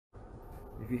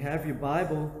If you have your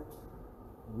Bible,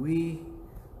 we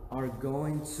are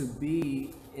going to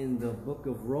be in the book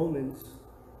of Romans.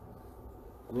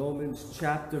 Romans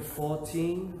chapter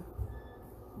 14,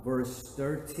 verse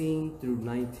 13 through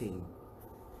 19.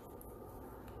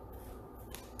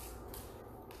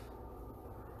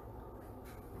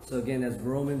 So again, that's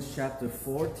Romans chapter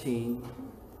 14,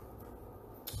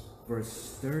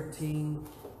 verse 13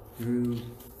 through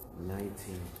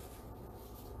 19.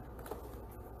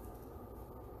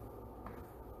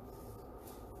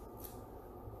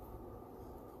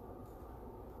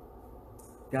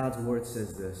 God's word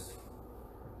says this.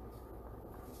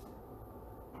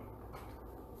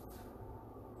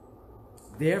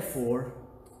 Therefore,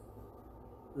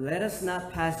 let us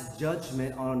not pass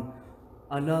judgment on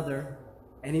another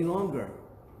any longer,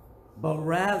 but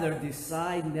rather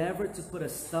decide never to put a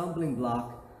stumbling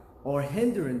block or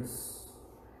hindrance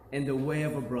in the way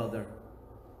of a brother.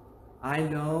 I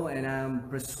know and am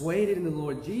persuaded in the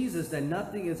Lord Jesus that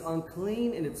nothing is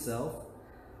unclean in itself,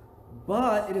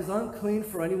 but it is unclean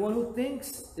for anyone who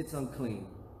thinks it's unclean.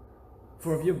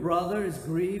 For if your brother is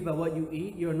grieved by what you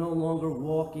eat, you are no longer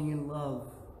walking in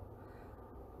love.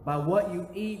 By what you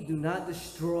eat, do not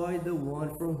destroy the one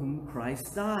for whom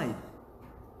Christ died.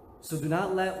 So do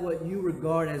not let what you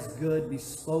regard as good be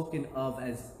spoken of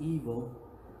as evil.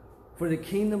 For the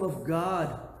kingdom of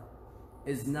God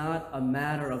is not a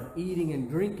matter of eating and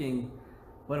drinking,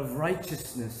 but of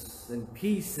righteousness and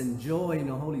peace and joy in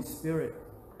the Holy Spirit.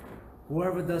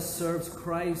 Whoever thus serves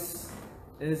Christ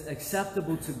is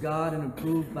acceptable to God and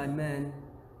approved by men.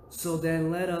 So then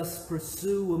let us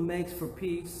pursue what makes for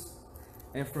peace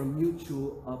and for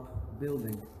mutual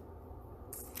upbuilding.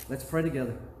 Let's pray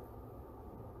together.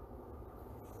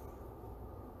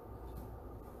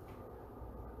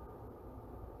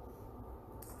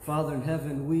 Father in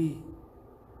heaven, we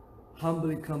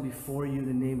humbly come before you in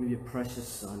the name of your precious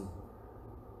Son.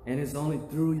 And it's only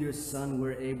through your Son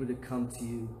we're able to come to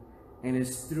you. And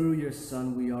it's through your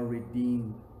Son we are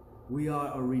redeemed. We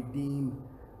are a redeemed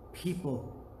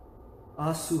people.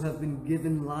 Us who have been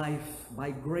given life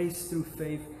by grace through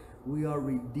faith, we are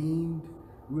redeemed.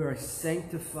 We are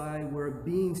sanctified. We're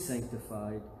being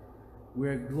sanctified.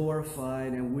 We're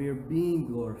glorified and we're being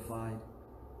glorified.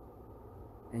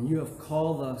 And you have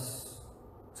called us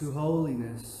to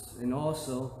holiness. And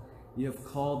also you have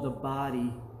called the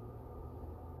body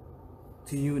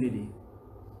to unity.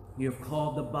 You have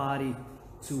called the body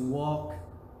to walk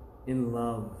in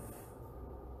love.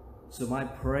 So my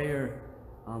prayer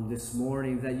this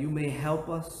morning is that you may help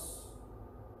us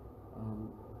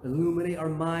illuminate our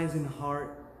minds and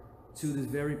heart to this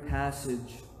very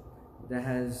passage that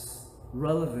has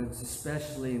relevance,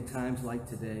 especially in times like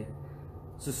today.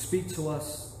 So speak to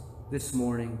us this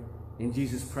morning in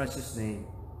Jesus' precious name.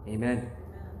 Amen.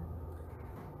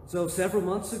 So several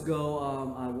months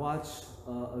ago, I watched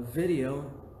a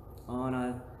video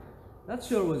on, not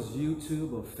sure it was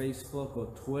YouTube or Facebook or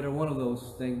Twitter, one of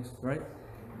those things, right?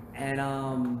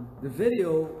 And the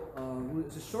video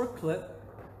was a short clip,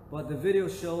 but the video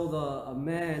showed a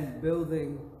man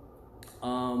building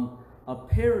a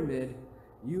pyramid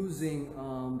using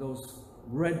those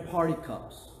red party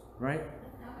cups, right?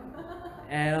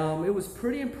 And it was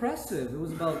pretty impressive. It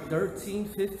was about 13,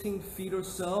 15 feet or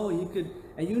so.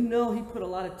 And you know he put a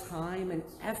lot of time and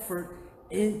effort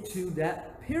into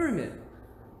that pyramid.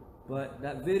 But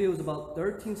that video is about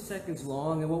 13 seconds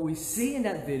long, and what we see in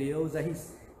that video is that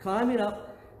he's climbing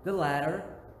up the ladder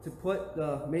to put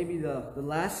maybe the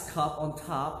last cup on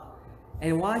top.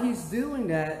 And while he's doing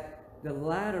that, the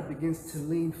ladder begins to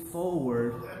lean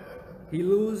forward. He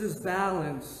loses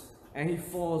balance and he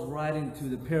falls right into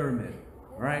the pyramid,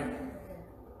 right?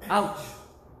 Ouch.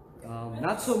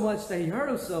 Not so much that he hurt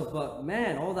himself, but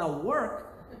man, all that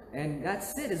work, and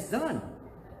that's it, it's done.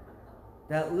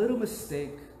 That little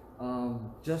mistake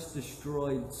just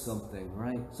destroyed something,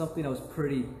 right? Something that was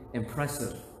pretty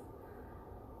impressive.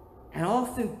 And I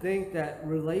often think that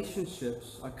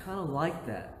relationships are kind of like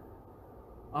that.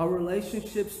 Our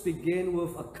relationships begin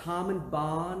with a common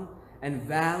bond and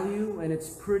value, and it's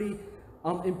pretty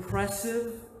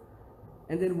impressive.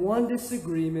 And then one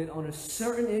disagreement on a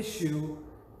certain issue,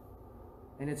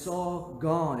 and it's all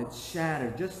gone, it's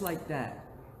shattered, just like that.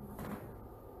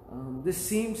 This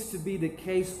seems to be the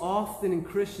case often in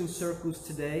Christian circles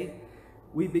today.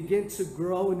 We begin to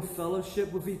grow in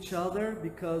fellowship with each other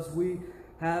because we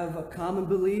have a common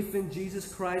belief in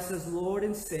Jesus Christ as Lord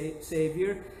and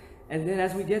Savior. And then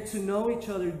as we get to know each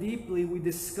other deeply, we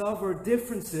discover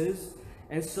differences.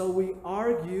 And so we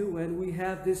argue and we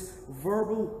have this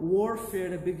verbal warfare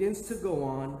that begins to go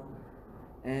on.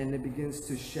 And it begins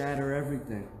to shatter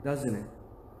everything, doesn't it?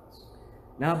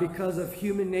 Now, because of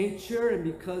human nature and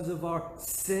because of our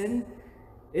sin,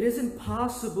 it is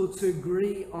impossible to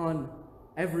agree on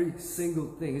every single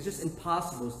thing. It's just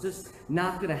impossible. It's just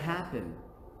not going to happen.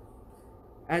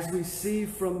 As we see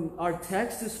from our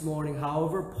text this morning,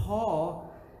 however,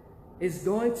 Paul is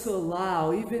going to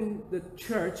allow even the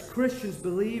church, Christians,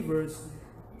 believers,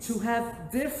 to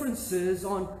have differences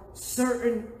on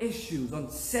certain issues, on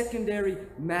secondary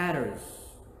matters.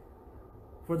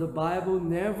 For the Bible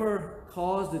never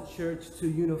calls the church to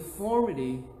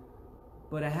uniformity,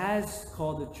 but it has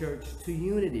called the church to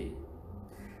unity.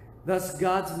 Thus,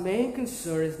 God's main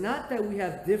concern is not that we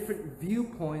have different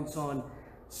viewpoints on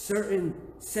certain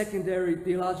secondary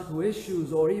theological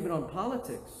issues or even on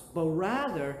politics, but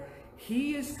rather,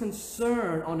 He is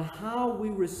concerned on how we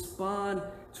respond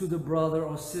to the brother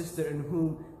or sister in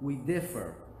whom we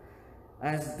differ.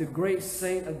 As the great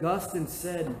Saint Augustine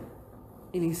said,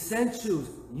 in essentials,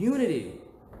 unity.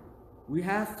 We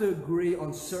have to agree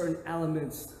on certain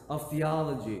elements of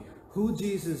theology. Who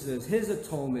Jesus is, His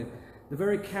atonement, the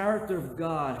very character of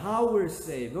God, how we're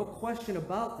saved. No question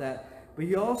about that. But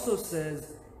he also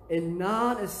says, in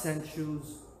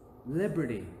non-essentials,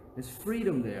 liberty. There's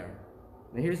freedom there.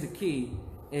 Now here's the key.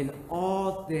 In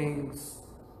all things,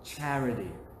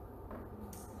 charity.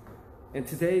 In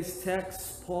today's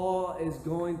text, Paul is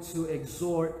going to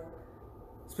exhort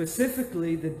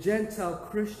specifically the Gentile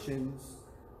Christians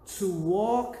to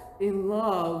walk in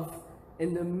love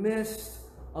in the midst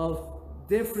of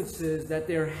differences that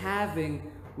they're having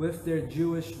with their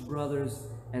Jewish brothers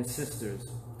and sisters.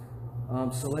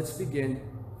 So let's begin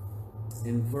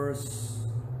in verse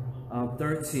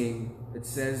 13. It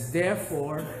says,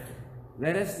 "Therefore,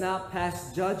 let us not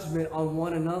pass judgment on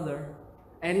one another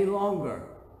any longer,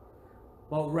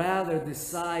 but rather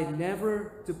decide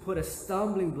never to put a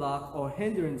stumbling block or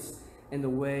hindrance in the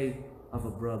way of a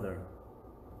brother."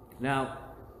 Now,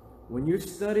 when you're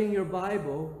studying your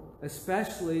Bible,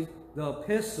 especially the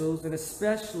epistles and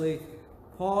especially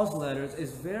Paul's letters,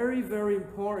 it's very, very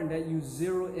important that you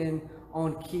zero in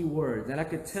on key words. And I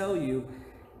could tell you,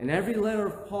 in every letter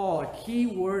of Paul, a key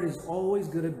word is always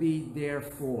going to be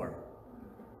therefore.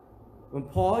 When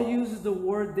Paul uses the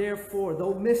word therefore,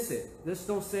 don't miss it. Just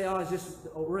don't say, oh, it's just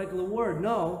a regular word.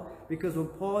 No, because when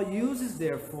Paul uses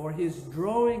therefore, he's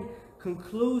drawing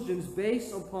conclusions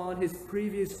based upon his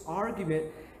previous argument.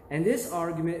 And this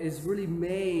argument is really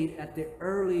made at the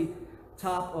early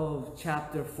top of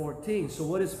chapter 14. So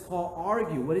what does Paul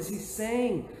argue? What is he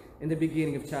saying in the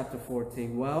beginning of chapter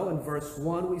 14? Well, in verse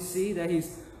 1, we see that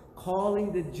he's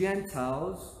calling the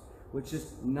Gentiles, which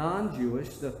is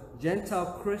non-Jewish, the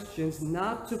Gentile Christians,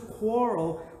 not to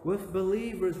quarrel with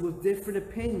believers with different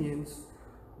opinions,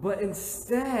 but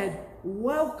instead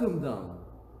welcome them.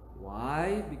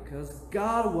 Why? Because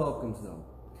God welcomes them.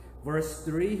 Verse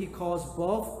 3, he calls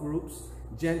both groups,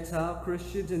 Gentile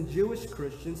Christians and Jewish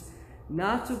Christians,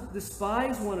 not to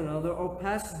despise one another or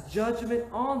pass judgment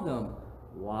on them.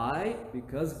 Why?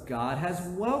 Because God has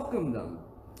welcomed them.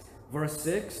 Verse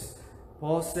 6,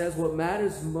 Paul says what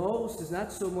matters most is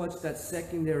not so much that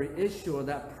secondary issue or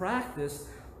that practice,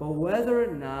 but whether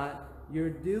or not you're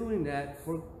doing that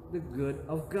for the good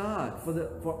of God,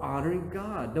 for honoring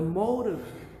God. The motive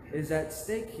is at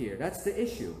stake here. That's the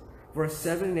issue. Verse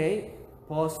 7 and 8,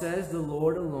 Paul says the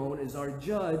Lord alone is our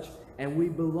judge and we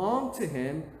belong to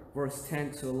Him. Verse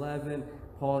 10 to 11,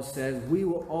 Paul says we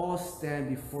will all stand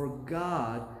before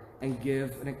God and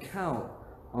give an account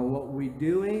on what we're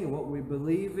doing and what we're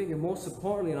believing, and most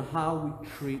importantly on how we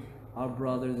treat our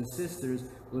brothers and sisters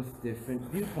with different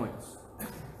viewpoints.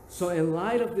 So in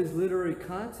light of this literary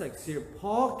context here,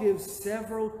 Paul gives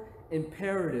several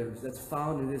imperatives that's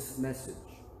found in this message.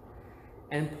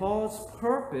 And Paul's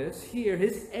purpose here,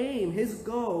 his aim, his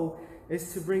goal,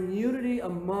 is to bring unity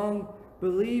among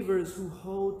believers who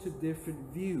hold to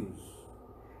different views.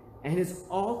 And his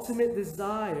ultimate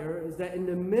desire is that in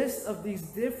the midst of these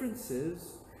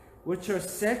differences, which are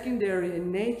secondary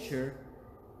in nature,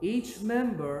 each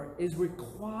member is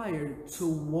required to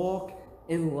walk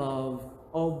in love,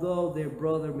 although their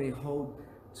brother may hold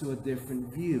to a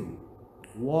different view.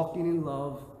 Walking in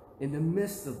love in the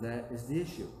midst of that is the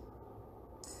issue.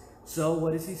 So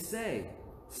what does he say?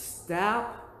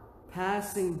 Stop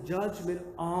passing judgment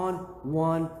on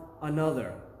one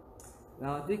another.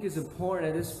 Now, I think it's important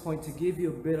at this point to give you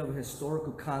a bit of a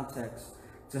historical context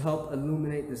to help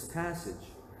illuminate this passage.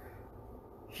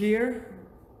 Here,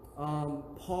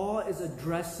 Paul is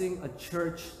addressing a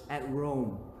church at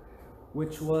Rome,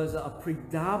 which was a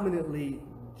predominantly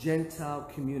Gentile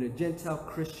community, Gentile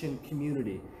Christian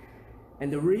community.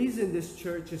 And the reason this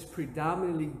church is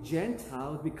predominantly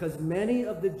Gentile is because many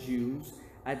of the Jews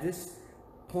at this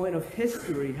point of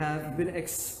history, have been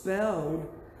expelled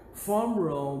from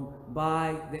Rome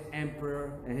by the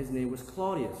emperor, and his name was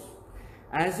Claudius.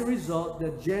 As a result,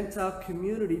 the Gentile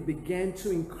community began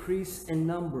to increase in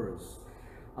numbers.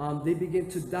 They began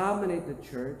to dominate the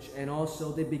church, and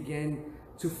also they began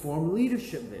to form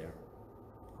leadership there.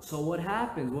 So what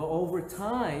happened? Well, over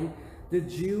time, the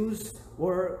Jews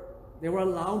were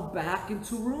allowed back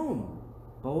into Rome.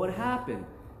 But what happened?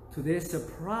 To their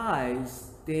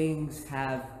surprise, things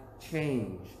have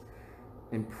changed.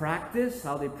 In practice,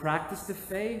 how they practice the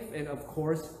faith, and of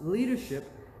course,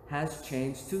 leadership has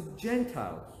changed to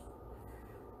Gentiles.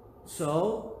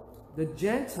 So, the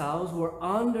Gentiles were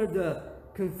under the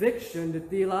conviction, the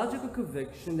theological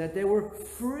conviction, that they were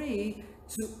free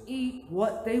to eat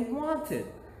what they wanted,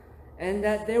 and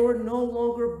that they were no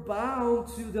longer bound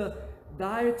to the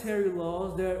dietary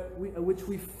laws which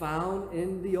we found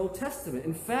in the Old Testament.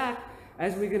 In fact,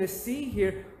 as we're going to see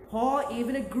here, Paul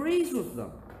even agrees with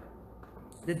them.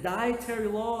 The dietary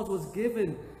laws was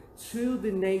given to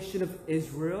the nation of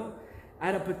Israel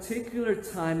at a particular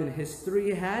time in history.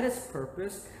 It had its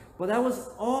purpose, but that was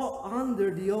all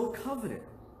under the Old Covenant.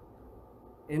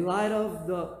 In light of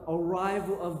the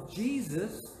arrival of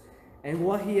Jesus and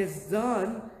what he has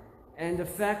done, and the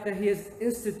fact that he has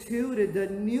instituted the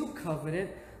new covenant,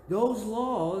 those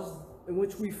laws in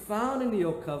which we found in the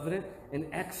Old Covenant,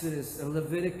 in Exodus and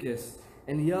Leviticus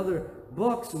and the other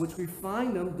books in which we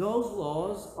find them, those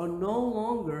laws are no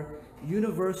longer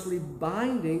universally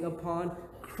binding upon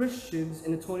Christians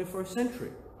in the 21st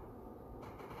century.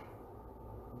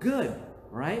 Good,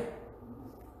 right?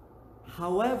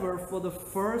 However, for the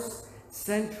first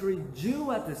century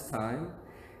Jew at this time,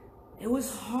 it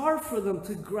was hard for them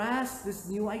to grasp this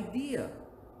new idea.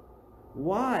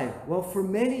 Why? Well, for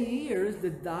many years,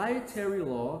 the dietary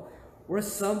law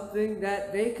was something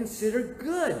that they considered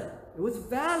good. It was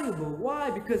valuable.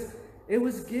 Why? Because it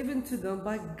was given to them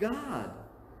by God.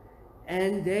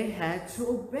 And they had to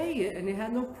obey it, and they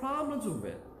had no problems with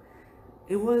it.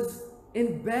 It was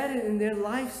embedded in their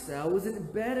lifestyle. It was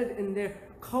embedded in their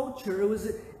culture. It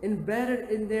was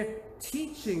embedded in their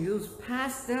teaching. It was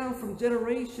passed down from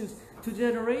generations to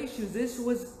generations. This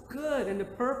was good, and the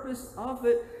purpose of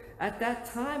it, at that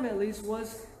time at least,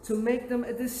 was to make them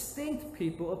a distinct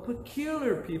people, a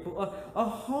peculiar people, a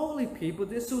holy people.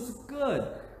 This was good.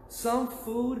 Some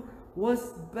food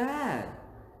was bad,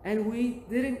 and we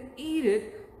didn't eat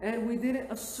it, and we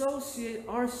didn't associate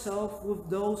ourselves with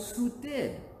those who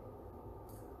did.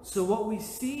 So what we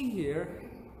see here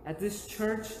at this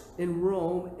church in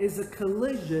Rome is a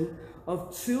collision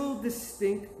of two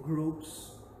distinct groups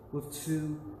with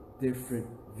two different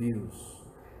views.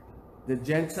 The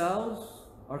Gentiles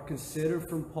are considered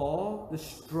from Paul the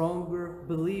stronger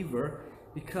believer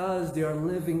because they are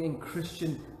living in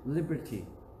Christian liberty.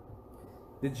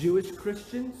 The Jewish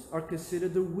Christians are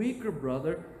considered the weaker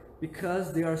brother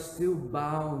because they are still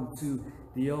bound to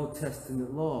the Old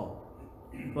Testament law.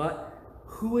 But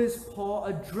who is Paul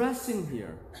addressing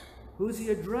here? Who is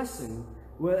he addressing?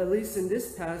 Well, at least in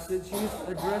this passage, he's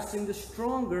addressing the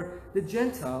stronger, the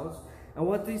Gentiles. And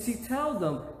what does he tell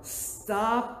them?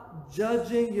 Stop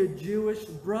judging your Jewish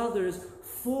brothers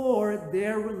for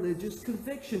their religious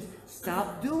convictions.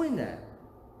 Stop doing that.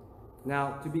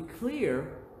 Now, to be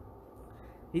clear,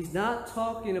 he's not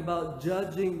talking about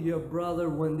judging your brother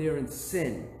when they're in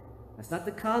sin. That's not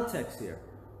the context here.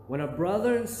 When a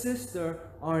brother and sister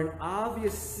are in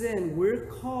obvious sin, we're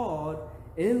called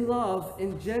in love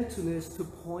and gentleness to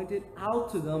point it out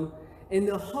to them in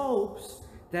the hopes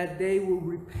that they will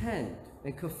repent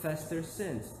and confess their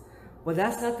sins. But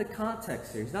that's not the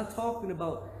context here. He's not talking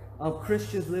about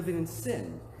Christians living in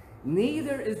sin.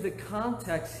 Neither is the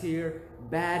context here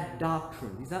bad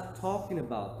doctrine. He's not talking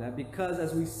about that, because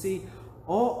as we see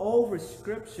all over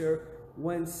Scripture,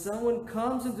 when someone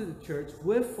comes into the church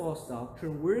with false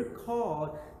doctrine, we're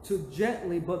called to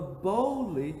gently but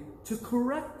boldly to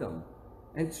correct them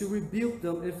and to rebuke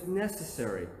them if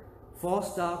necessary.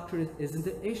 False doctrine isn't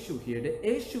the issue here. The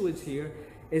issue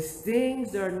is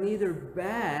things that are neither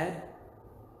bad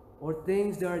or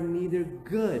things that are neither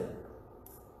good.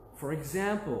 For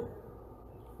example,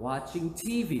 watching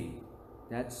TV.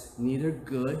 That's neither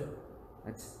good,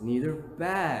 that's neither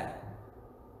bad.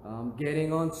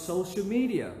 Getting on social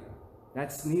media.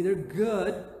 That's neither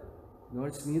good, nor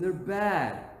it's neither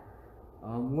bad.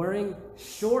 Wearing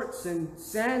shorts and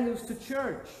sandals to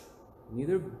church.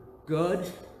 Neither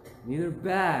good, neither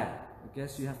bad. I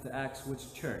guess you have to ask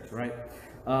which church, right?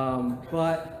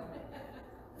 But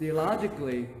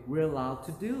theologically, we're allowed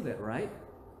to do that, right?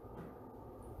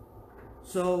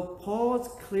 So Paul's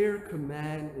clear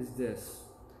command is this: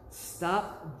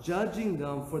 stop judging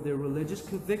them for their religious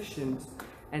convictions,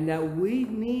 and that we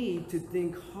need to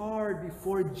think hard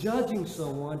before judging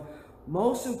someone.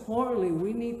 Most importantly,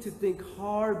 we need to think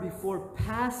hard before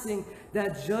passing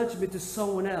that judgment to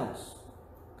someone else.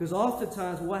 Because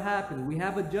oftentimes what happens? We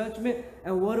have a judgment,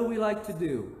 and what do we like to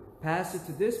do? Pass it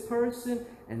to this person,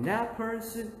 and that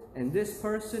person, and this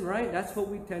person, right? That's what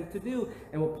we tend to do.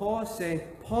 And what Paul is saying,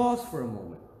 pause for a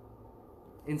moment.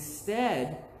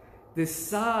 Instead,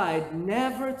 decide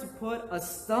never to put a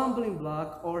stumbling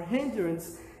block or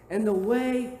hindrance in the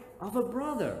way of a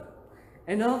brother.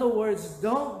 In other words,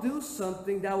 don't do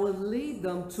something that would lead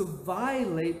them to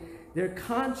violate their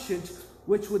conscience,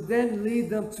 which would then lead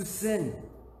them to sin.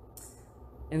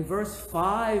 In verse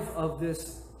 5 of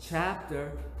this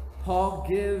chapter, Paul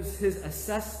gives his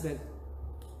assessment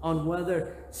on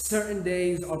whether certain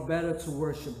days are better to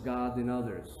worship God than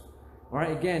others. All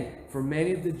right, again, for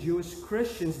many of the Jewish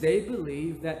Christians, they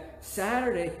believe that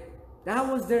Saturday,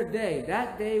 that was their day.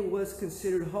 That day was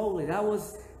considered holy. That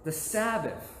was the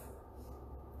Sabbath.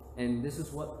 And this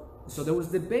is so there was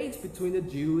debates between the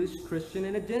Jewish Christian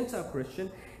and a Gentile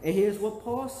Christian. And here's what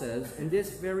Paul says in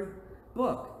this very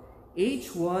book.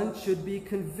 Each one should be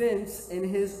convinced in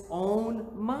his own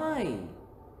mind.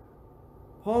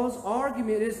 Paul's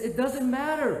argument is it doesn't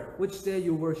matter which day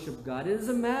you worship God. It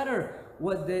doesn't matter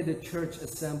what day the church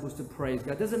assembles to praise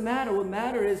God. It doesn't matter. What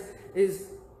matters is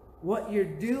what you're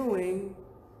doing.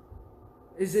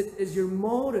 Is your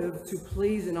motive to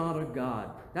please and honor God?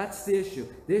 That's the issue.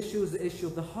 The issue is the issue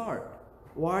of the heart.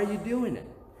 Why are you doing it?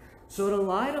 So in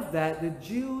light of that, the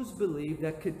Jews believed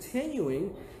that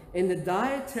continuing in the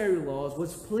dietary laws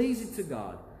was pleasing to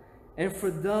God. And for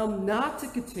them not to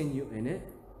continue in it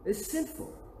is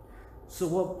sinful. So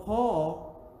what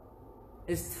Paul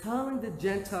is telling the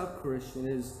Gentile Christian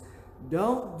is,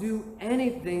 don't do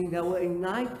anything that will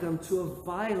ignite them to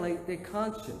violate their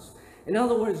conscience. In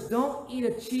other words, don't eat a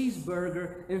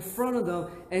cheeseburger in front of them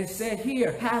and say,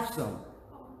 here, have some.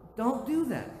 Don't do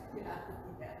that.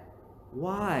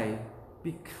 Why?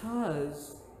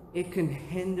 Because it can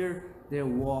hinder their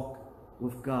walk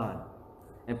with God.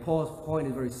 And Paul's point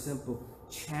is very simple.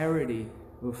 Charity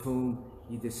with whom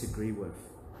you disagree with.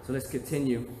 So let's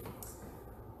continue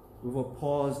with what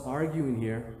Paul is arguing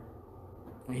here.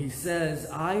 He says,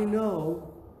 I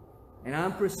know and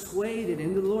I'm persuaded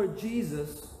in the Lord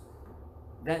Jesus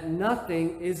that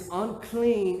nothing is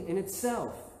unclean in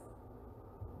itself,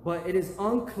 but it is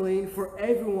unclean for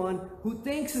everyone who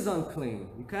thinks is unclean.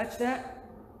 You catch that?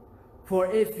 For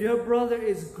if your brother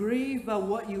is grieved by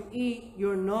what you eat,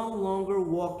 you're no longer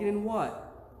walking in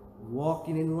what?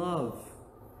 Walking in love.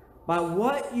 By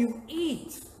what you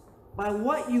eat,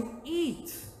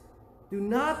 do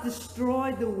not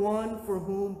destroy the one for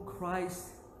whom Christ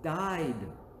died.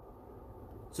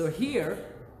 So here,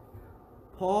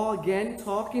 Paul again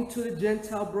talking to the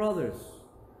Gentile brothers.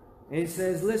 And he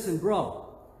says, listen, bro,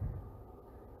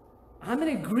 I'm in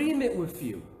agreement with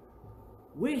you.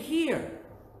 We're here.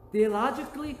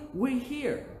 Theologically, we're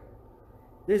here.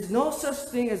 There's no such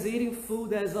thing as eating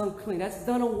food that is unclean. That's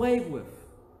done away with.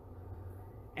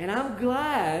 And I'm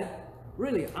glad,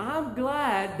 really, I'm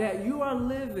glad that you are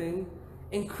living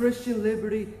in Christian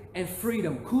liberty and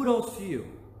freedom. Kudos to you.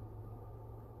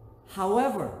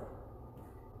 However,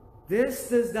 this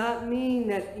does not mean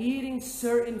that eating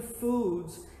certain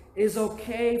foods is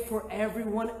okay for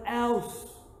everyone else.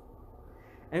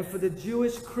 And for the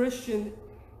Jewish Christian,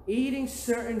 eating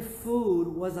certain food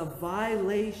was a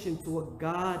violation to what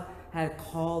God had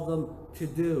called them to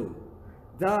do.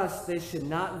 Thus, they should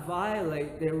not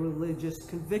violate their religious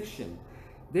conviction.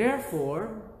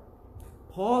 Therefore,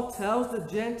 Paul tells the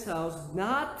Gentiles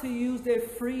not to use their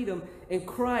freedom in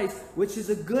Christ, which is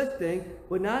a good thing,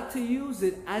 but not to use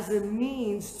it as a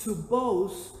means to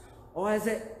boast or as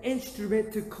an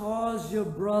instrument to cause your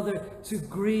brother to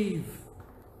grieve.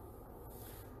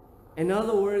 In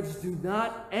other words, do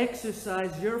not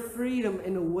exercise your freedom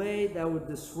in a way that would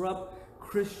disrupt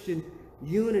Christian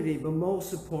unity, but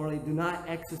most importantly, do not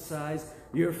exercise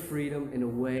your freedom in a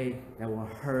way that will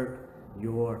hurt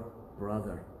your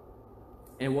brother.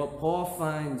 And what Paul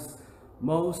finds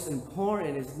most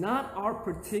important is not our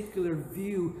particular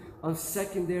view on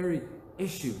secondary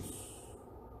issues,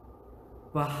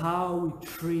 but how we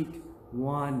treat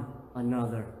one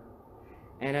another.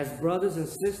 And as brothers and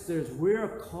sisters, we're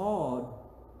called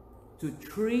to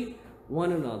treat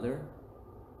one another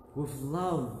with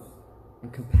love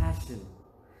and compassion.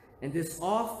 And this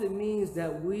often means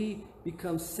that we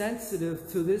become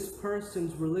sensitive to this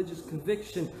person's religious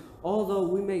conviction, although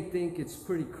we may think it's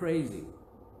pretty crazy.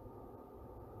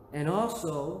 And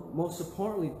also, most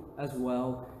importantly as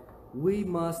well, we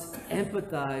must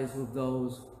empathize with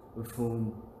those with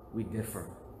whom we differ.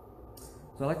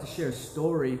 So I'd like to share a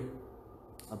story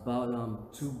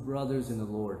about two brothers in the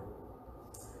Lord.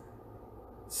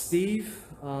 Steve,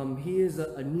 he is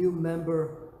a new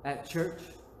member at church.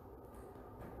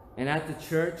 And at the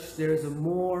church, there's a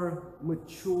more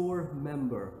mature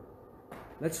member.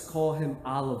 Let's call him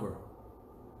Oliver.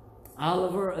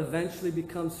 Oliver eventually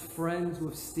becomes friends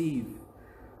with Steve.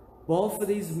 Both of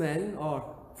these men are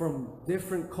from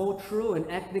different cultural and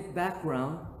ethnic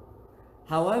background.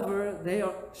 However, they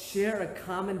share a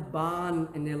common bond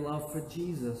in their love for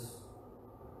Jesus.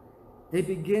 They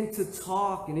begin to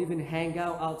talk and even hang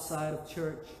out outside of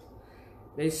church.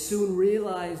 They soon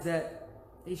realize that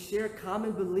they share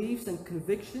common beliefs and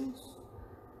convictions.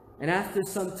 And after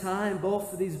some time,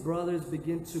 both of these brothers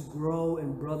begin to grow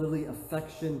in brotherly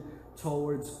affection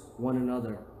towards one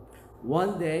another.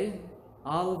 One day,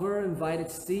 Oliver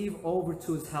invited Steve over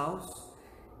to his house.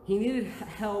 He needed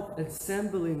help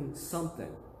assembling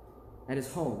something at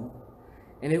his home,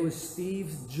 and it was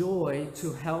Steve's joy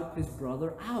to help his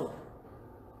brother out.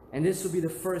 And this would be the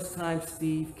first time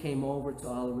Steve came over to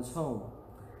Oliver's home.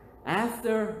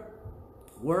 After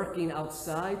working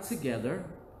outside together,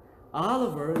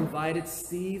 Oliver invited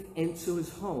Steve into his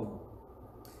home.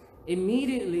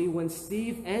 Immediately when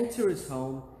Steve entered his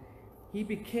home, he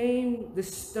became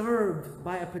disturbed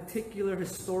by a particular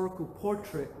historical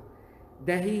portrait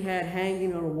that he had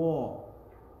hanging on a wall.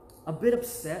 A bit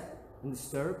upset and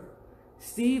disturbed,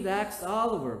 Steve asked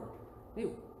Oliver,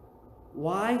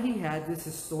 why he had this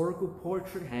historical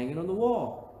portrait hanging on the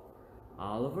wall.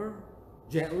 Oliver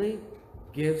gently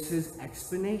gives his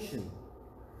explanation.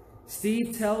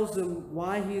 Steve tells him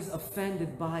why he's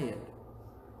offended by it.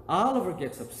 Oliver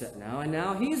gets upset now, and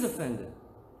now he's offended.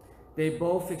 They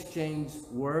both exchange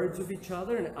words with each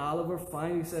other, and Oliver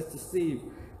finally says to Steve,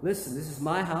 listen, this is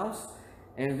my house,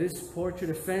 and if this portrait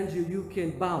offends you, you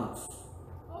can bounce.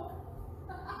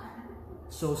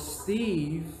 So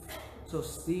Steve,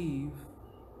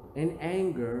 in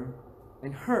anger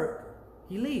and hurt,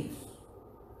 he leaves.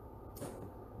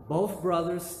 Both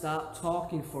brothers stop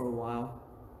talking for a while.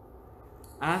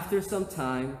 After some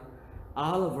time,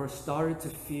 Oliver started to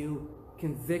feel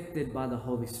convicted by the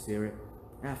Holy Spirit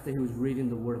after he was reading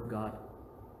the Word of God.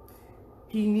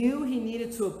 He knew he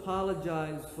needed to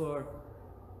apologize for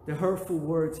the hurtful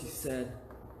words he said.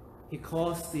 He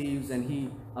calls Steve and he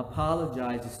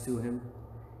apologizes to him.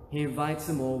 He invites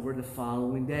him over the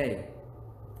following day.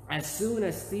 As soon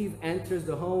as Steve enters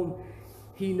the home,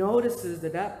 he notices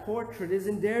that that portrait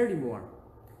isn't there anymore.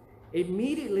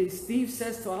 Immediately, Steve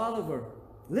says to Oliver,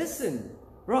 listen,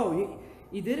 bro,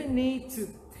 you didn't need to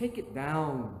take it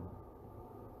down.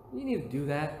 You need to do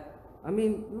that. I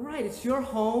mean, you're right, it's your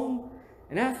home.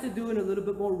 And after doing a little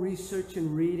bit more research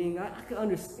and reading, I can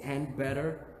understand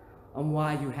better on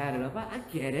why you had it up. I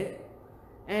get it.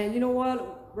 And you know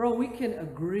what, bro, we can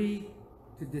agree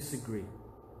to disagree.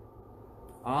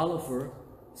 Oliver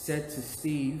said to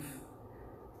Steve,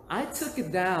 I took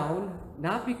it down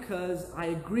not because I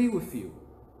agree with you,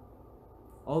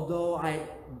 although I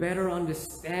better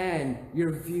understand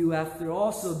your view after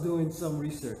also doing some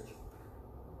research.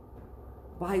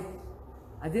 But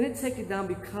I didn't take it down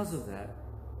because of that,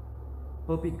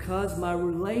 but because my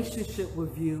relationship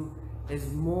with you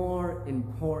is more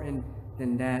important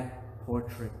than that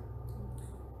portrait.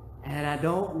 And I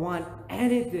don't want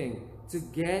anything to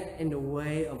get in the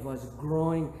way of us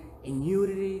growing in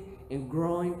unity and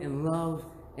growing in love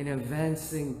and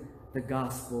advancing the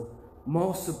gospel.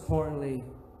 Most importantly,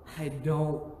 I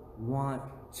don't want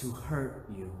to hurt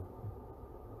you.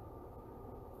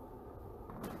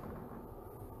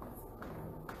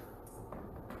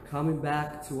 Coming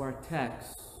back to our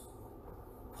text,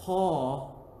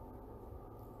 Paul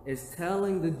is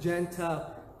telling the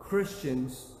Gentile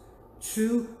Christians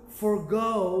to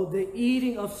forego the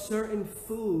eating of certain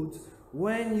foods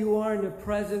when you are in the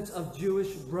presence of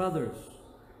Jewish brothers.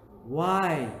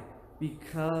 Why?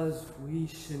 Because we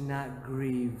should not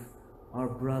grieve our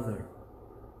brother.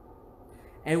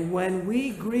 And when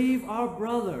we grieve our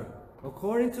brother,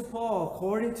 according to Paul,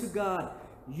 according to God,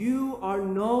 you are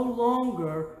no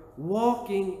longer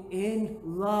walking in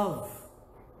love.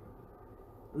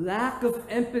 Lack of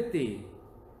empathy,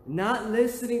 not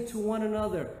listening to one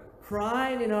another,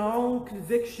 pride in our own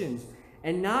convictions,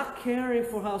 and not caring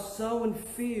for how someone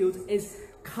feels is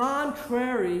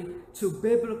contrary to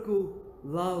biblical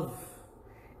love.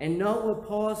 And note what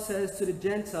Paul says to the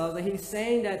Gentiles, and he's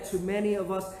saying that to many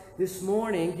of us this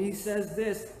morning. He says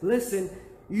this, listen,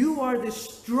 you are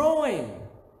destroying.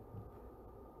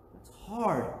 That's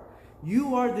hard.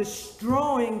 You are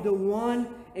destroying the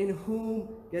one in whom,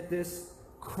 get this,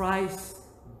 Christ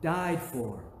died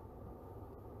for.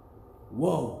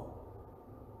 Whoa.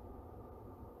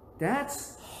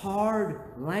 That's hard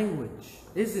language,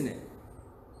 isn't it?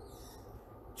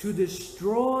 To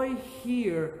destroy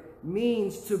here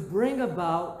means to bring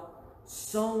about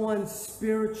someone's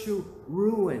spiritual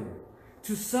ruin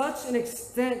to such an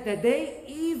extent that they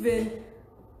even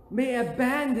may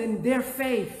abandon their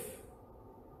faith.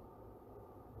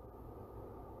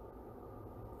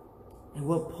 And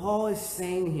what Paul is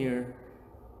saying here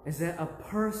is that a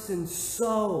person's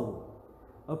soul,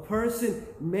 a person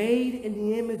made in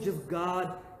the image of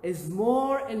God, is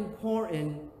more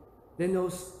important than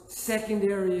those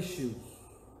secondary issues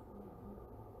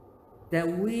that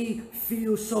we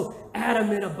feel so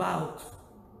adamant about.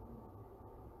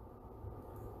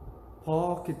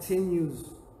 Paul continues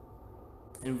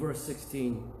in verse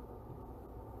 16.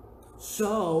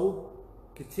 So,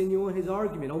 continuing his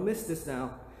argument, don't miss this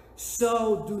now.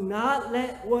 So do not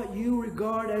let what you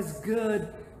regard as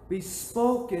good be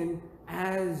spoken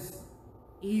as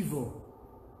evil.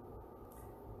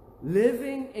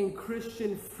 Living in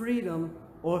Christian freedom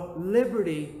or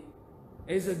liberty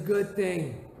is a good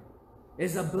thing,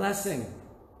 is a blessing.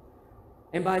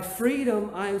 And by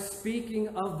freedom, I am speaking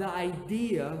of the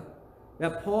idea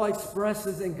that Paul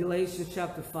expresses in Galatians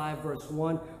chapter 5, verse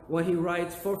 1, when he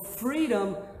writes, "For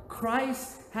freedom,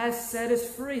 Christ has set us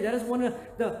free." That is one of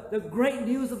the great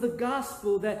news of the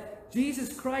gospel, that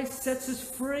Jesus Christ sets us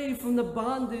free from the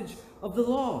bondage of the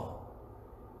law.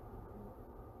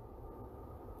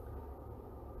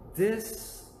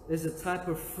 This is a type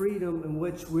of freedom in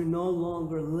which we're no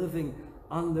longer living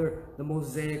under the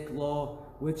Mosaic law,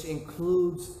 which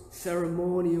includes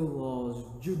ceremonial laws,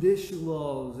 judicial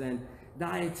laws, and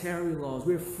dietary laws.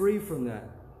 We're free from that.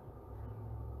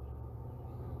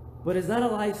 But it's not a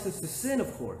license to sin,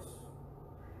 of course.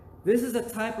 This is a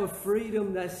type of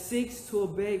freedom that seeks to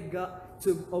obey God,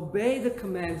 to obey the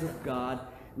commands of God,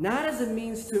 not as a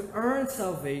means to earn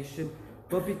salvation,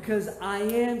 but because I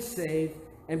am saved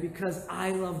and because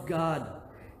I love God.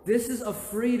 This is a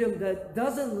freedom that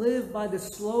doesn't live by the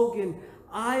slogan,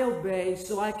 "I obey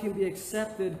so I can be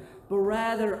accepted," but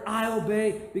rather, "I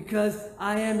obey because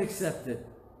I am accepted."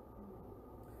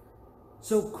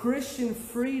 So Christian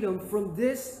freedom from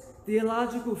this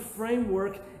theological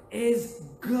framework is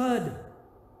good.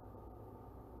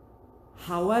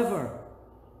 However,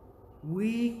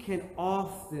 we can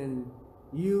often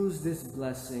use this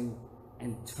blessing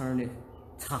and turn it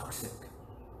toxic.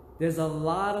 There's a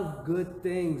lot of good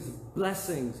things,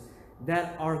 blessings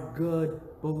that are good,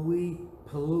 but we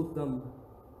pollute them.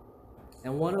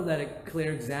 And one of that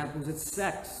clear examples is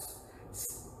sex.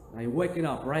 Now you're waking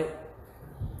up, right?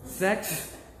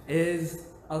 Sex is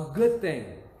a good thing,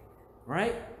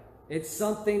 right? It's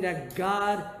something that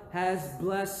God has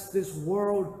blessed this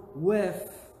world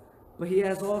with, but He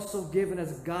has also given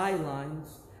us guidelines.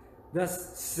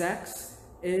 Thus, sex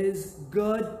is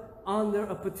good under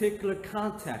a particular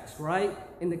context, right?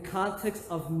 In the context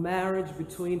of marriage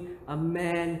between a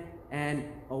man and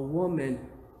a woman.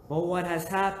 But what has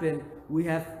happened, we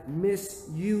have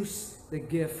misused the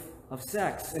gift of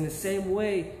sex. In the same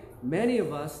way, many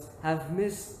of us have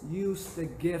misused the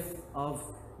gift of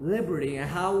liberty. And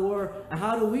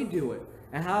how do we do it?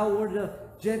 And how were the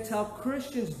Gentile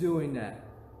Christians doing that?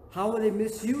 How were they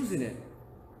misusing it?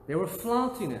 They were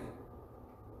flaunting it.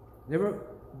 They were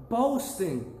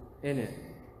boasting in it.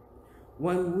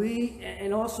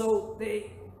 And also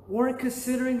they weren't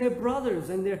considering their brothers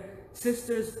and their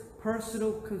sisters'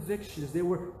 personal convictions. They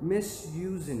were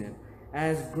misusing it.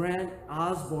 As Grant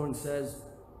Osborne says,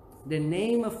 the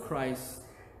name of Christ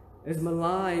is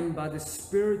maligned by the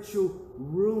spiritual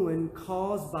ruin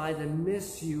caused by the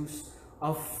misuse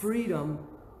of freedom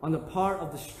on the part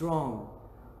of the strong.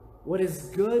 What is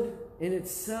good in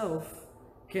itself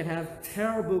can have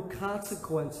terrible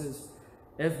consequences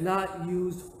if not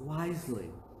used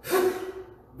wisely.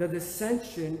 The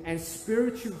dissension and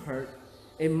spiritual hurt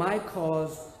it might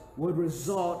cause would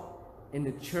result in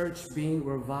the church being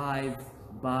revived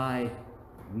by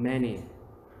many.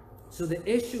 So the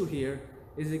issue here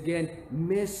is, again,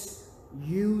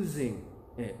 misusing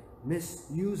it.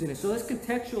 So let's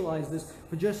contextualize this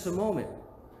for just a moment.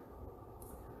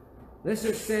 Let's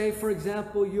just say, for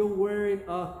example, you're wearing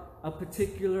a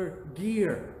particular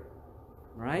gear,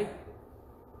 right?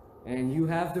 And you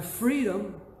have the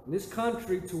freedom in this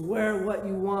country to wear what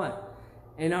you want.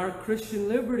 In our Christian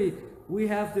liberty, we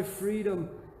have the freedom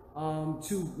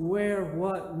to wear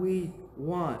what we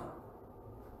want.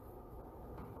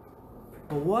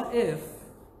 But what if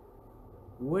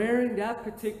wearing that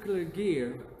particular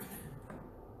gear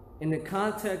in the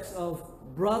context of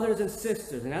brothers and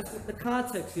sisters, and that's what the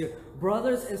context here,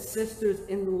 brothers and sisters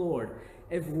in the Lord,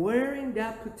 if wearing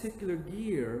that particular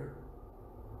gear,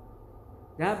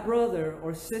 that brother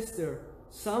or sister,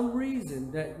 some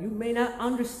reason that you may not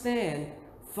understand,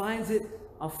 finds it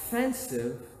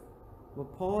offensive,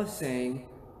 what Paul is saying,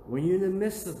 when you're in the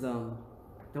midst of them,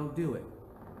 don't do it.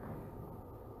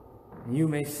 And you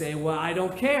may say, well, I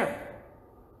don't care.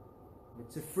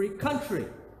 It's a free country.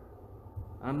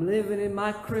 I'm living in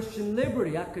my Christian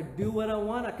liberty. I could do what I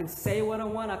want. I can say what I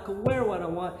want. I can wear what I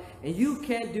want. And you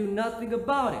can't do nothing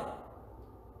about it.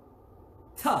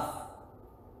 Tough.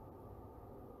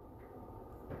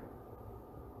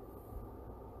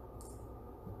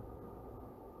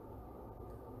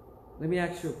 Let me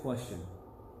ask you a question.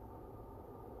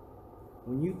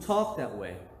 When you talk that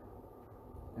way,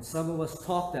 and some of us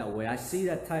talk that way, I see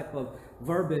that type of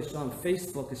verbiage on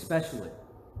Facebook especially.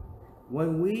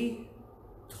 When we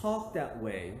talk that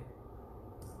way,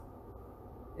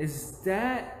 is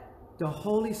that the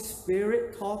Holy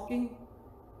Spirit talking?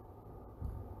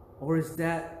 Or is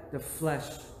that the flesh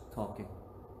talking?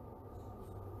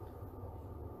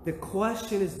 The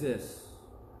question is this: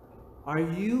 are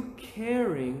you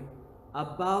caring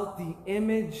about the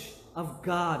image of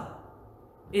God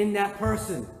in that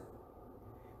person?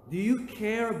 Do you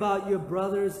care about your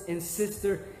brothers and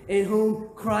sisters in whom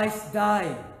Christ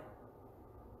died?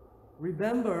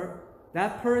 Remember,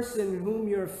 that person whom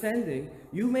you're offending,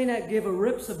 you may not give a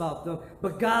rips about them,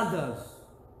 but God does.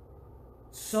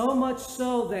 So much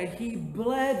so that He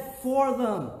bled for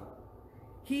them.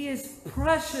 He is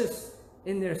precious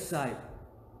in their sight.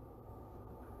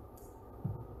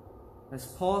 As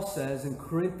Paul says in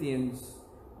Corinthians,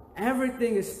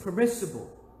 everything is permissible.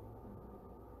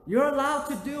 You're allowed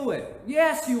to do it.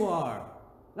 Yes, you are.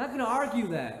 I'm not going to argue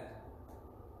that.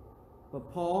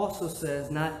 But Paul also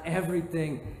says not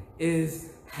everything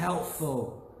is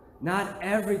helpful. Not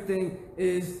everything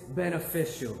is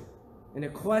beneficial. And the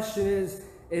question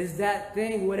is that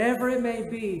thing, whatever it may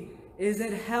be, is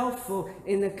it helpful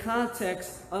in the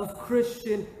context of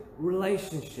Christian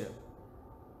relationship?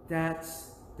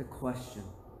 That's the question.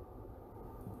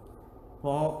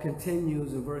 Paul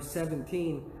continues in verse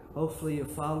 17. Hopefully you're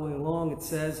following along. It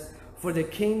says, "For the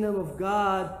kingdom of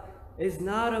God is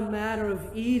not a matter of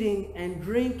eating and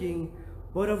drinking,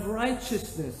 but of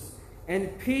righteousness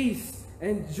and peace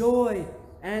and joy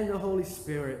and the Holy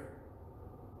Spirit."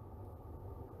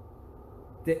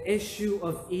 The issue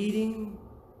of eating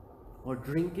or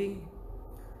drinking,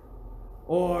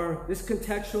 or let's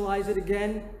contextualize it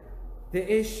again,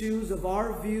 the issues of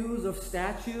our views of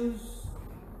statues,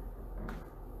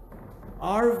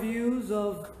 our views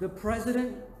of the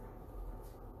president,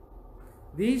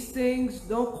 these things,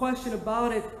 no question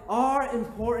about it, are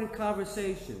important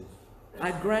conversations.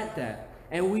 I grant that.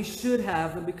 And we should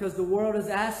have them because the world is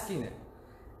asking it.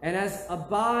 And as a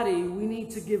body, we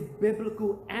need to give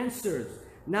biblical answers,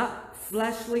 not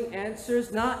fleshly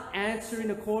answers, not answering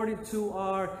according to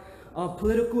our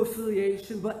political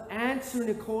affiliation, but answering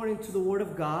according to the Word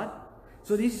of God.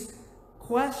 So these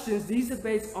questions, these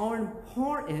debates are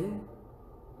important,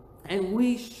 and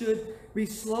we should be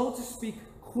slow to speak,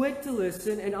 quick to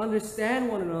listen, and understand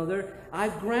one another. I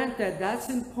grant that that's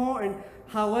important.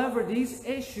 However, these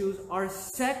issues are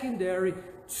secondary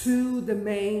to the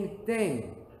main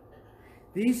thing.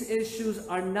 These issues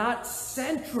are not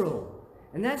central.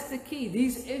 And that's the key.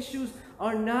 These issues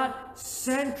are not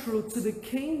central to the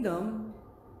kingdom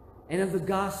and of the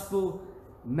gospel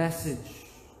message.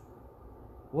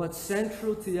 What's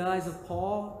central to the eyes of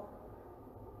Paul,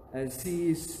 as he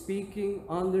is speaking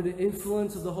under the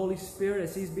influence of the Holy Spirit,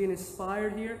 as he's being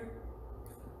inspired here,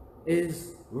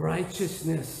 is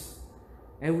righteousness.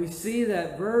 And we see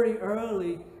that very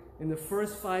early in the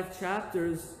first 5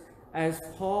 chapters, as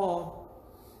Paul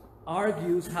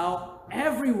argues how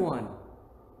everyone,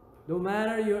 no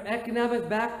matter your economic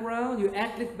background, your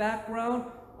ethnic background,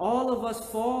 all of us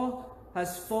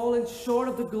has fallen short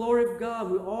of the glory of God.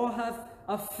 We all have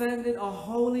offended a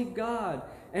holy God,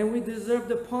 and we deserve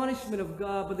the punishment of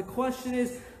God. But the question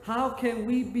is, how can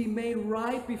we be made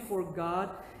right before God?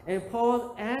 And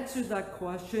Paul answers that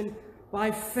question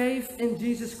by faith in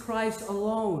Jesus Christ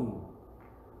alone.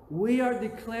 We are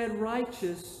declared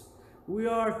righteous. We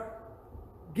are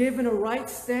given a right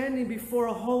standing before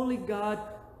a holy God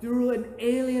through an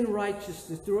alien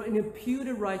righteousness, through an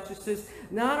imputed righteousness,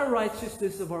 not a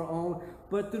righteousness of our own,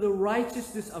 but through the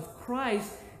righteousness of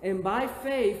Christ. And by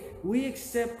faith, we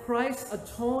accept Christ's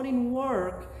atoning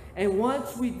work. And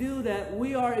once we do that,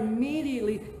 we are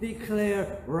immediately declared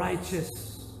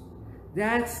righteous.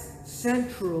 That's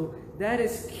central. That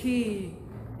is key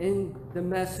in the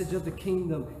message of the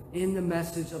kingdom, in the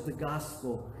message of the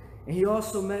gospel. And he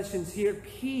also mentions here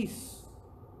peace.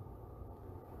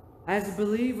 As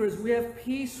believers, we have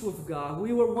peace with God.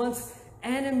 We were once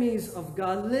enemies of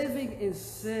God, living in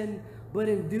sin, but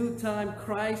in due time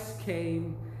Christ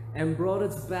came and brought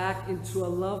us back into a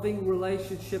loving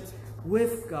relationship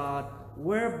with God,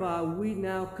 whereby we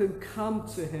now can come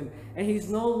to him. And he's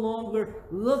no longer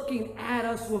looking at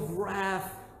us with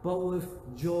wrath, but with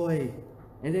joy.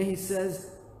 And then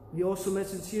he also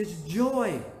mentions here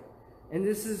joy. And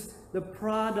this is the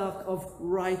product of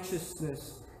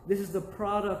righteousness. This is the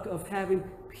product of having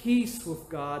peace with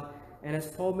God. And as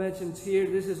Paul mentions here,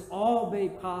 this is all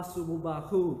made possible by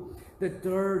who? The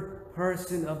third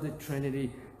person of the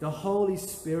Trinity. The Holy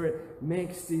Spirit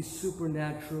makes these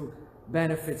supernatural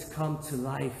benefits come to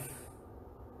life.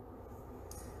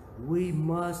 We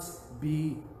must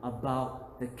be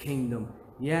about the kingdom.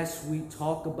 Yes, we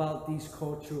talk about these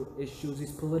cultural issues,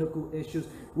 these political issues.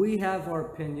 We have our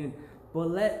opinion,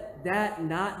 but let that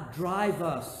not drive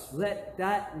us. Let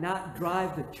that not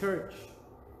drive the church.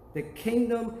 The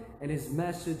kingdom and his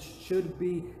message should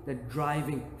be the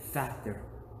driving factor.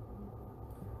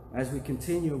 As we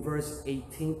continue in verse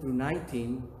 18 through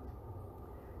 19,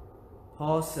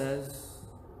 Paul says,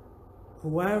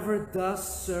 whoever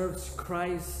thus serves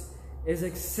Christ is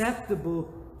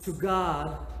acceptable to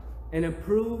God and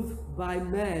approved by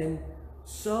men.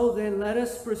 So then let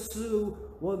us pursue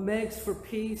what makes for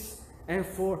peace and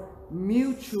for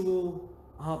mutual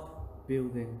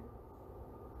upbuilding.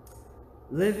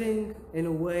 Living in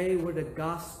a way where the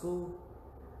gospel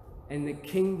and the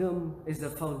kingdom is the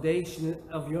foundation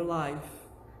of your life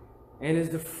and is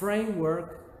the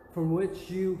framework from which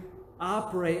you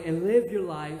operate and live your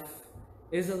life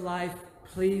is a life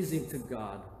pleasing to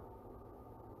God.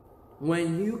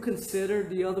 When you consider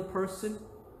the other person,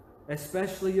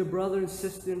 especially your brother and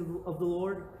sister of the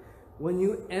Lord, when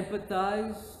you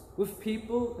empathize with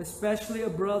people, especially a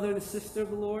brother and a sister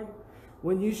of the Lord,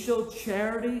 when you show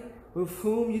charity with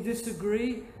whom you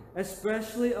disagree,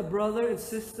 especially a brother and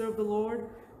sister of the Lord,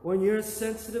 when you're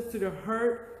sensitive to the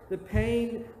hurt, the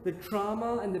pain, the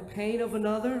trauma, and the pain of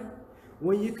another,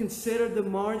 when you consider the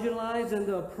marginalized and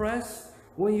the oppressed,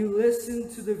 when you listen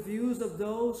to the views of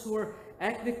those who are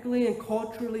ethnically and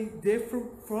culturally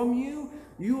different from you,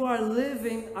 you are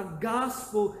living a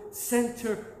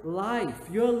gospel-centered life.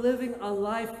 You're living a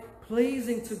life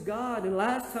pleasing to God. And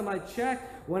last time I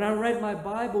checked, when I read my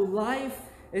Bible, life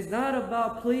is not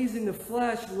about pleasing the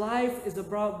flesh. Life is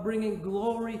about bringing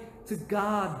glory to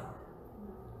God.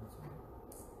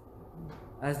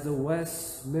 As the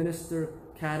Westminster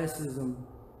Catechism,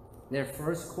 their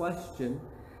first question,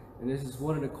 and this is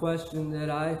one of the questions that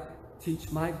I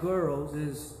teach my girls,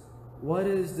 is what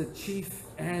is the chief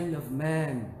end of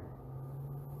man?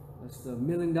 That's the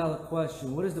million-dollar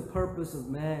question. What is the purpose of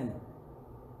man?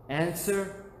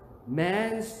 Answer,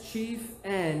 man's chief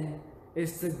end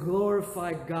is to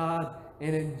glorify God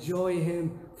and enjoy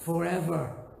him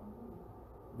forever.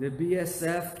 The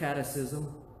BSF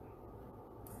Catechism.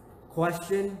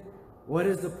 Question, what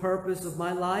is the purpose of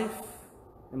my life?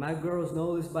 And my girls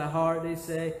know this by heart. They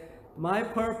say, my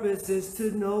purpose is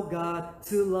to know God,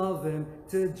 to love him,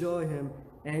 to enjoy him,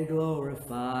 and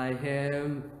glorify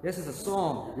him. This is a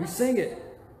song. We sing it.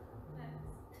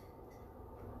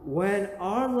 When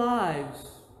our lives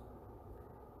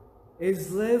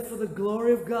is lived for the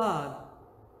glory of God,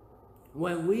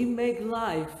 when we make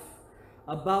life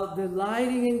about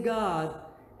delighting in God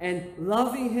and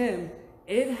loving him,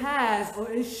 it has,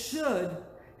 or it should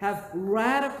have,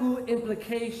 radical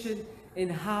implication in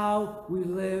how we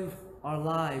live our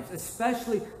lives,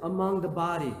 especially among the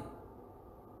body.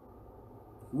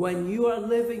 When you are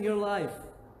living your life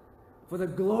for the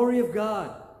glory of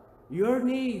God, your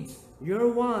needs,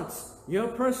 your wants, your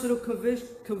personal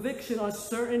conviction on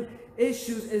certain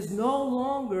issues is no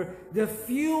longer the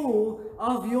fuel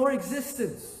of your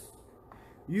existence.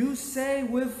 You say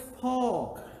with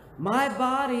Paul, my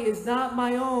body is not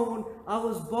my own, I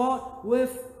was bought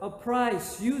with a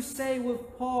price. You say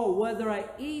with Paul, whether I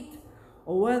eat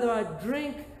or whether I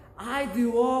drink, I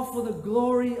do all for the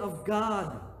glory of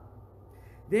God.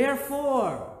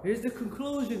 Therefore, here's the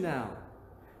conclusion now.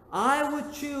 I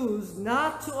would choose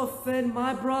not to offend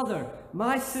my brother,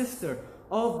 my sister,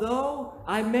 although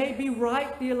I may be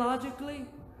right theologically,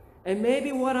 and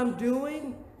maybe what I'm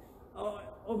doing,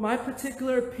 or my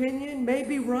particular opinion may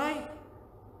be right,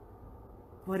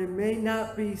 but it may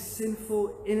not be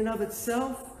sinful in and of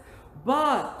itself.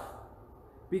 But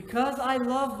because I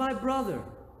love my brother,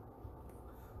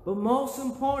 but most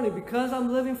importantly, because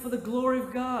I'm living for the glory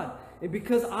of God, and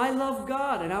because I love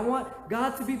God and I want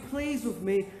God to be pleased with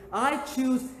me, I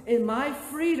choose in my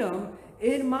freedom,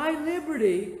 in my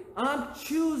liberty, I'm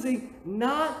choosing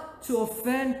not to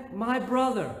offend my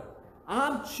brother.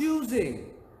 I'm choosing.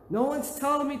 No one's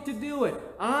telling me to do it.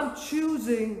 I'm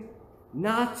choosing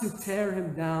not to tear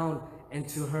him down and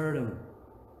to hurt him.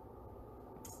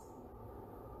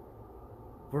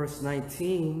 Verse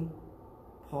 19,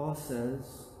 Paul says,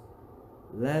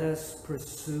 let us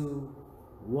pursue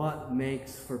what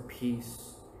makes for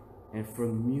peace and for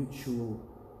mutual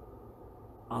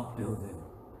upbuilding.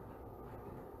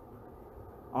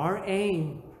 Our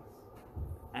aim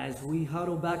as we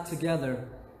huddle back together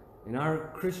in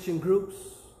our Christian groups,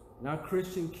 in our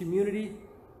Christian community,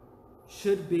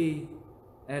 should be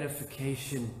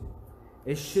edification.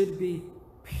 It should be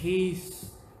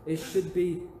peace. It should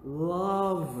be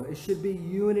love. It should be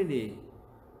unity.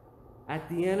 At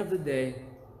the end of the day,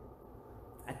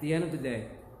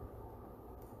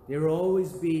 there will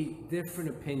always be different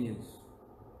opinions.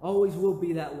 Always will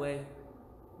be that way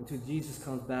until Jesus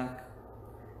comes back.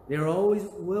 There always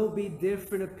will be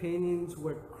different opinions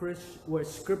where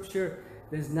Scripture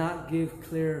does not give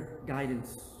clear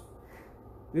guidance.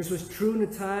 This was true in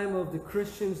the time of the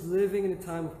Christians living in the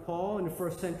time of Paul in the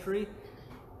first century,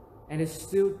 and it's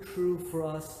still true for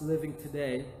us living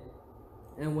today.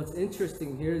 And what's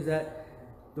interesting here is that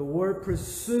the word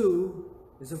pursue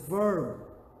is a verb.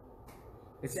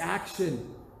 It's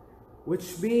action,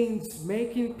 which means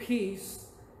making peace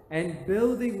and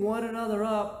building one another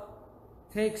up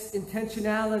takes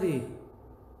intentionality.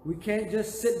 We can't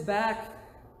just sit back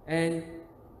and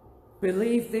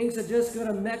believe things are just going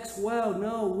to mix well.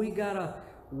 No, we got to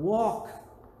walk.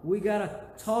 We got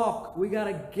to talk. We got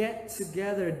to get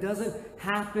together. It doesn't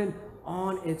happen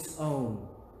on its own.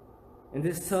 And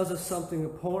this tells us something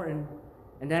important,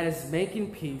 and that is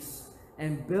making peace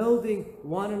and building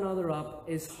one another up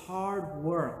is hard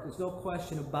work. There's no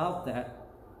question about that.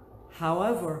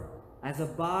 However, as a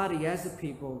body, as a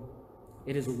people,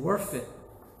 it is worth it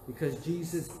because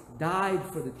Jesus died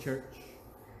for the church,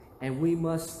 and we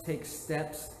must take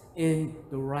steps in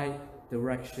the right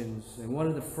directions. And one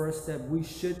of the first steps we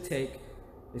should take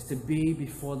is to be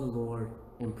before the Lord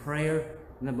in prayer,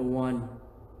 number one.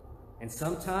 And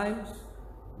sometimes,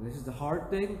 and this is the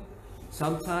hard thing,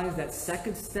 sometimes that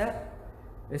second step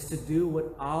is to do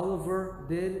what Oliver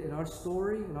did in our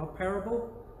story, in our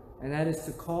parable, and that is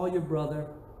to call your brother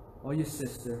or your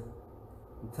sister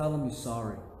and tell them you're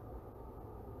sorry.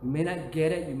 You may not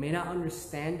get it, you may not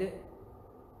understand it,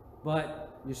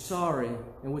 but you're sorry.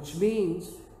 And which means,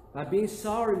 by being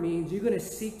sorry means you're going to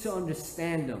seek to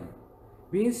understand them.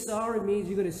 Being sorry means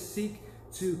you're going to seek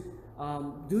to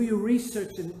do your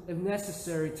research if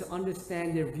necessary to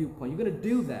understand their viewpoint. You're going to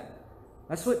do that.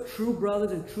 That's what true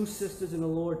brothers and true sisters in the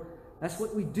Lord, that's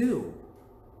what we do.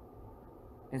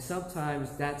 And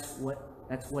sometimes that's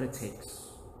what it takes.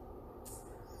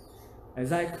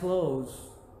 As I close,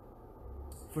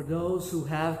 for those who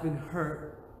have been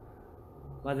hurt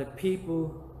by the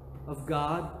people of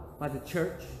God, by the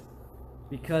church,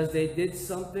 because they did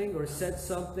something or said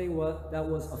something that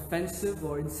was offensive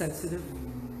or insensitive,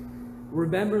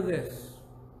 remember this.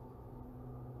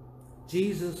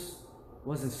 Jesus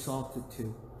was insulted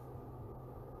too.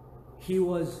 He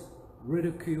was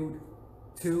ridiculed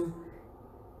too.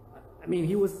 I mean,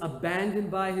 he was abandoned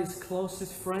by his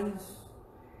closest friends.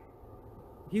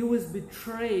 He was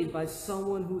betrayed by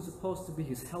someone who was supposed to be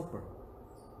his helper.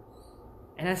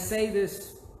 And I say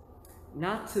this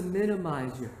not to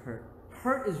minimize your hurt.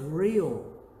 Hurt is real.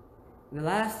 And the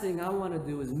last thing I want to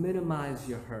do is minimize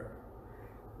your hurt.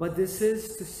 But this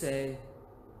is to say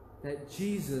that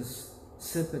Jesus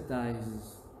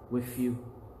sympathizes with you.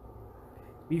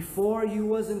 Before you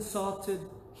was insulted,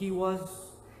 he was.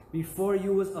 Before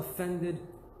you was offended,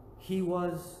 he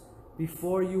was.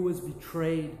 Before you was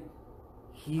betrayed,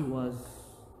 he was.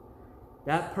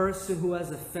 That person who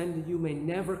has offended you may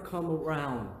never come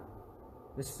around.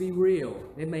 Let's be real.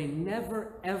 They may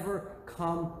never ever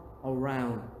come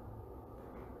around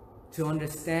to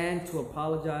understand, to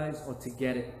apologize, or to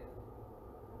get it.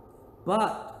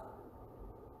 But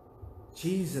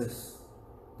Jesus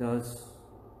does.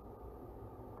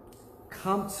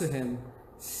 Come to him,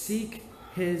 seek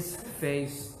his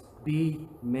face, be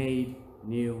made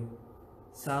new.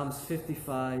 Psalms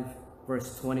 55,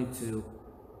 verse 22,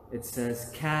 it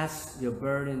says, cast your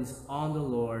burdens on the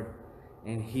Lord,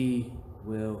 and he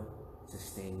will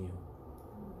sustain you.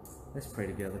 Let's pray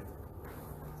together.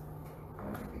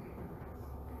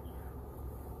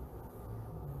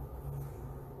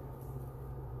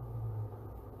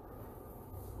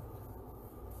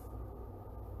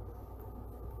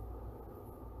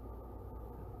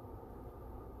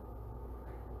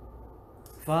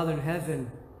 Father in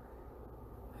heaven,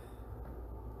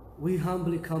 we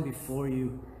humbly come before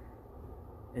you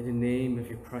in the name of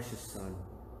your precious Son.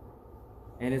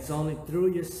 And it's only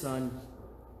through your Son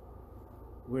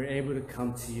we're able to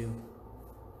come to you.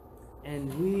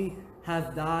 And we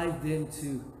have dived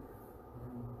into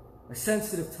a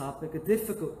sensitive topic, a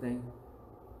difficult thing,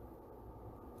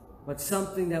 but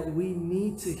something that we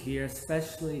need to hear,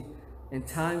 especially in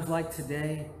times like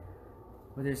today,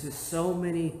 where there's just so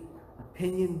many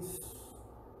opinions,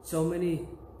 so many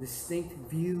distinct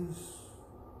views,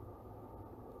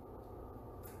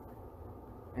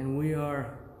 and we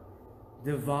are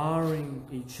devouring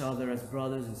each other as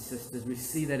brothers and sisters. We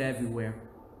see that everywhere.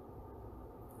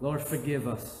 Lord, forgive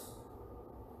us.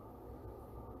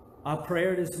 Our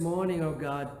prayer this morning, oh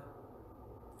God,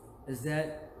 is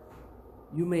that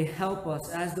you may help us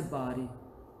as the body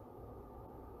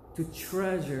to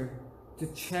treasure, to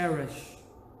cherish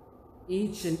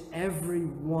each and every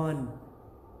one,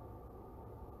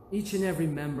 each and every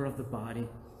member of the body,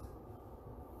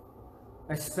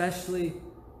 especially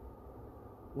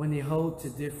when they hold to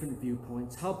different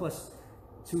viewpoints. Help us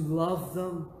to love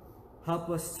them. Help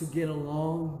us to get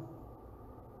along.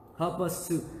 Help us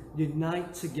to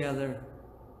unite together,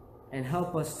 and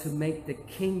help us to make the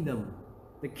kingdom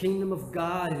of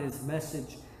God and His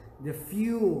message, the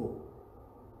fuel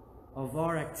of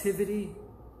our activity,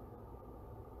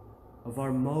 of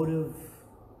our motive.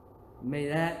 May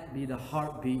that be the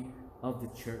heartbeat of the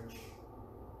church.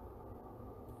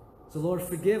 So Lord,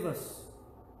 forgive us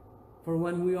for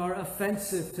when we are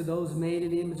offensive to those made in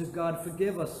the image of God.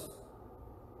 Forgive us.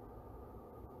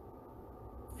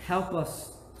 Help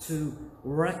us to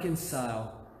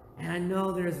reconcile. And I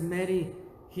know there's many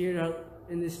here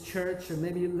in this church, or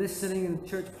maybe listening in the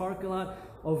church parking lot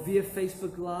or via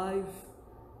Facebook Live.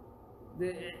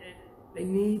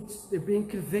 They're being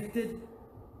convicted,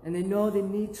 and they know they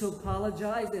need to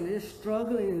apologize, and they're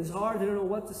struggling, and it's hard, they don't know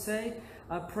what to say.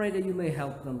 I pray that you may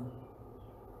help them.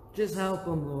 Just help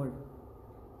them, Lord.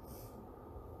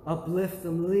 Uplift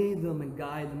them, lead them, and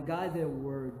guide their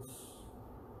words.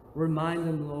 Remind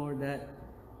them, Lord, that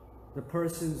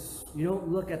you don't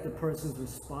look at the person's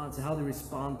response, how they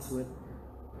respond to it,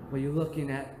 but you're looking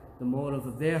at the motive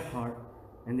of their heart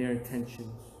and their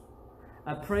intentions.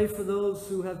 I pray for those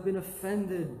who have been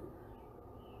offended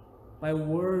by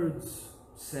words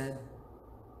said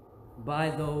by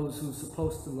those who are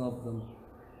supposed to love them.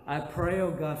 I pray,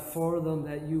 oh God, for them,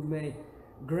 that you may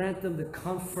grant them the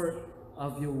comfort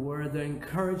of your word, the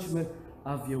encouragement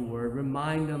of your word.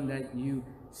 Remind them that you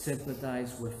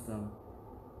sympathize with them.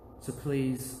 So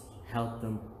please help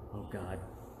them, oh God.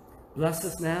 Bless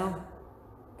us now.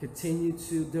 Continue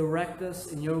to direct us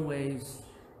in your ways,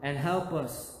 and help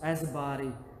us as a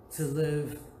body to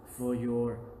live for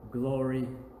your glory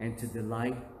and to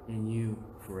delight in you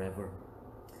forever.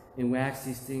 And we ask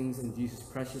these things in Jesus'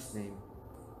 precious name.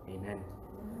 Amen.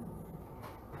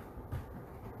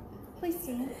 Please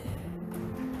stand.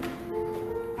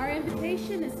 Our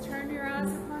invitation is turn your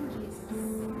eyes upon Jesus.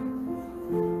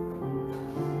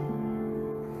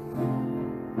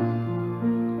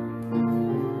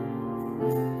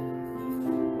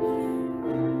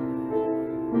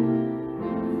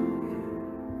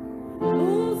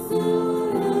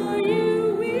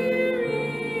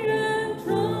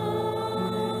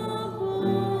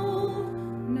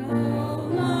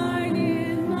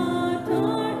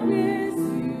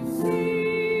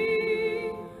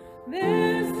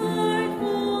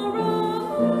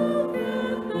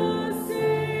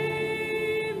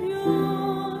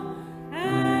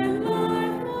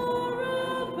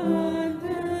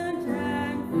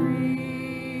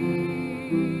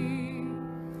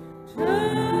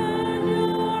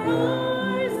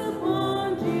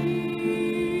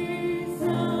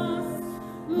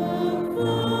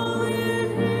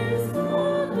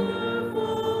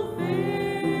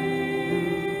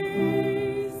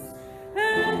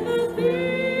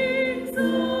 Things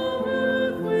of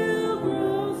earth will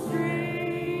grow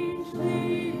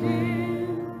strangely dim.